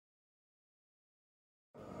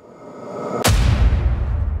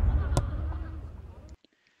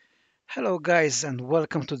Hello, guys, and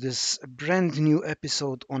welcome to this brand new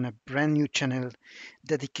episode on a brand new channel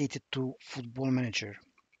dedicated to Football Manager.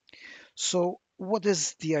 So, what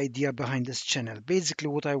is the idea behind this channel? Basically,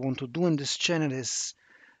 what I want to do in this channel is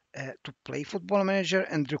to play Football Manager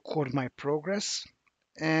and record my progress,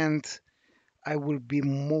 and I will be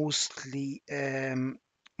mostly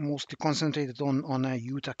concentrated on a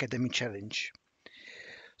youth academy challenge.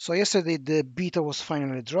 So yesterday the beta was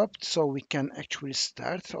finally dropped, so we can actually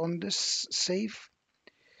start on this save.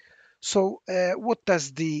 So, what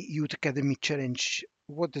does the Youth Academy Challenge?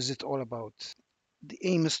 What is it all about? The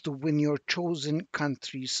aim is to win your chosen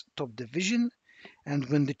country's top division and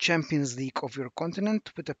win the Champions League of your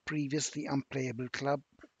continent with a previously unplayable club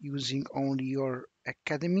using only your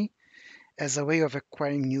academy as a way of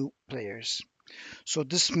acquiring new players. So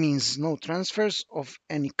this means no transfers of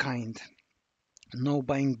any kind, no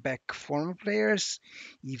buying back former players,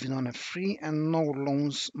 even on a free, and no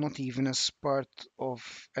loans, not even as part of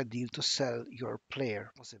a deal to sell your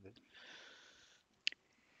player possible.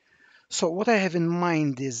 So what I have in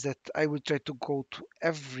mind is that I will try to go to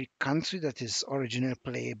every country that is originally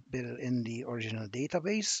playable in the original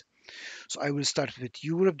database. So I will start with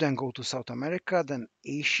Europe, then go to South America, then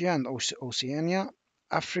Asia and Oceania,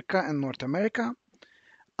 Africa and North America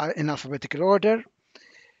in alphabetical order,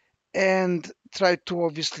 and try to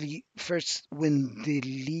obviously first win the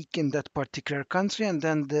league in that particular country and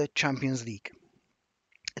then the Champions League.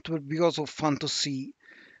 It would be also fun to see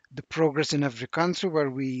the progress in every country where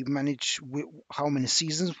how many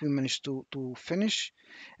seasons we managed to finish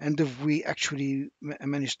and if we actually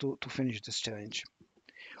managed to finish this challenge.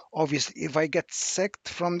 Obviously, if I get sacked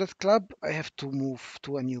from that club, I have to move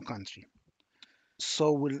to a new country.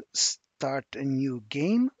 So we'll start a new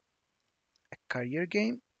game, a career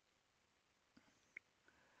game.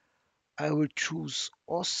 I will choose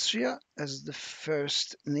Austria as the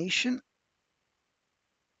first nation,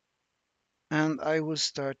 and I will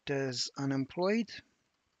start as unemployed.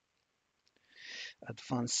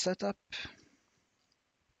 Advanced setup.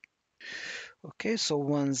 Okay, so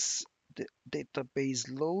once the database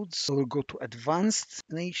loads, we'll go to advanced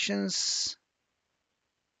nations,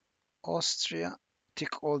 Austria,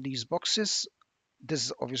 tick all these boxes.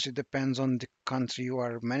 This obviously depends on the country you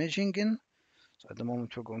are managing in. So at the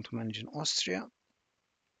moment we're going to manage in Austria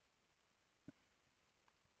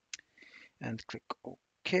and click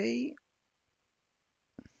OK.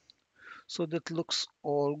 So that looks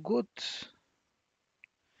all good.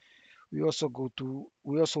 We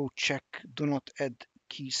also check do not add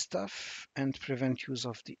key stuff and prevent use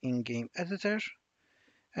of the in-game editor,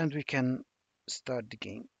 and we can start the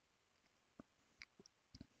game.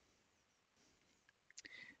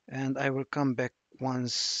 And I will come back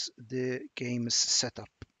once the game is set up.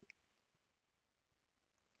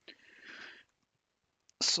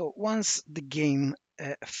 So once the game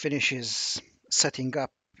finishes setting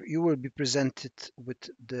up, you will be presented with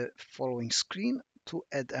the following screen to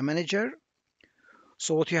add a manager.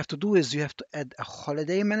 So what you have to do is you have to add a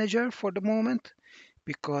holiday manager for the moment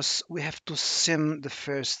because we have to sim the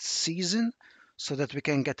first season so that we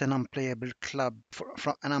can get an unplayable club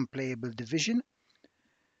from an unplayable division.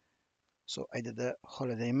 So I did a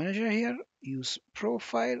holiday manager here, use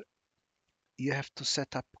profile. You have to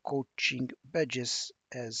set up coaching badges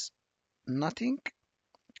as nothing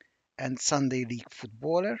and Sunday League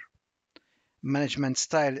footballer. Management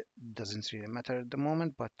style doesn't really matter at the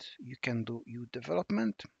moment, but you can do youth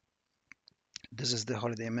development. This is the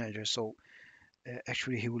holiday manager, so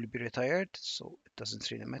actually he will be retired, so it doesn't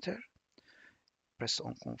really matter. Press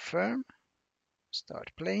on confirm,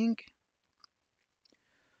 start playing.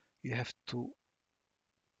 You have to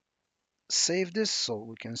save this, so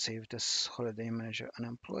we can save this holiday manager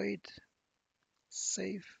unemployed.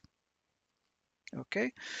 Save.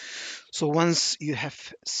 Okay, so once you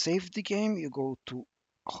have saved the game, you go to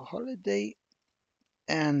holiday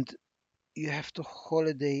and you have to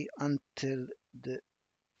holiday until the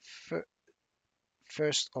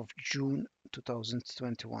 1st of June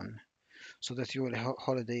 2021 so that you will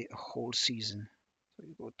holiday a whole season. So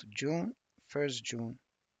you go to June, 1st June,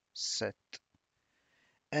 set,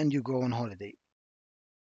 and you go on holiday.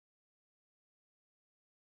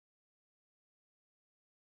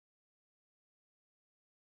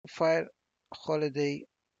 File holiday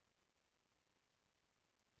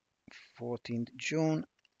 14th June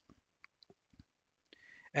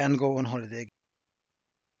and go on holiday.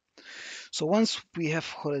 So once we have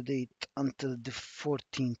holiday until the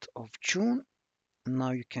 14th of June,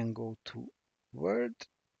 now you can go to World,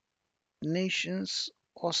 Nations,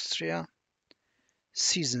 Austria,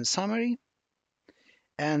 Season Summary.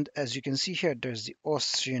 And as you can see here, there's the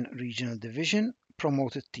Austrian Regional Division,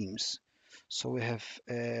 promoted teams. So we have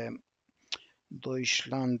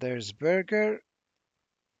Deutschlandersberger,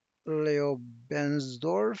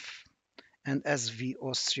 Leobensdorf, and SV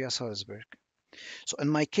Austria Salzburg. So in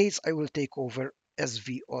my case, I will take over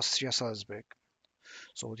SV Austria Salzburg.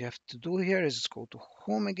 So what you have to do here is go to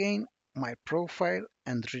home again, my profile,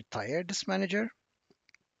 and retire this manager.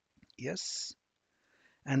 Yes,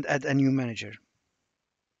 and add a new manager.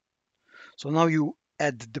 So now you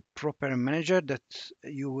add the proper manager that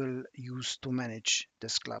you will use to manage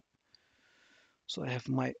this club. So I have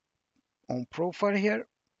my own profile here,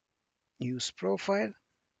 use profile,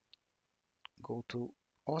 go to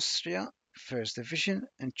Austria, first division,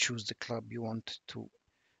 and choose the club you want to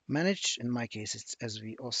manage. In my case, it's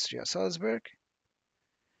SV Austria Salzburg.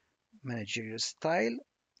 Managerial style,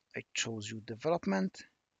 I chose you development,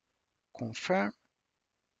 confirm,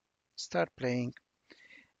 start playing,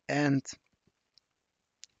 and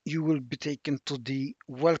you will be taken to the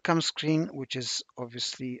welcome screen, which is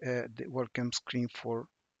obviously the welcome screen for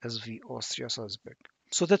SV Austria Salzburg.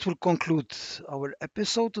 So that will conclude our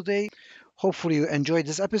episode today. Hopefully, you enjoyed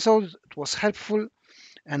this episode. It was helpful,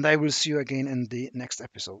 and I will see you again in the next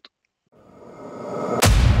episode.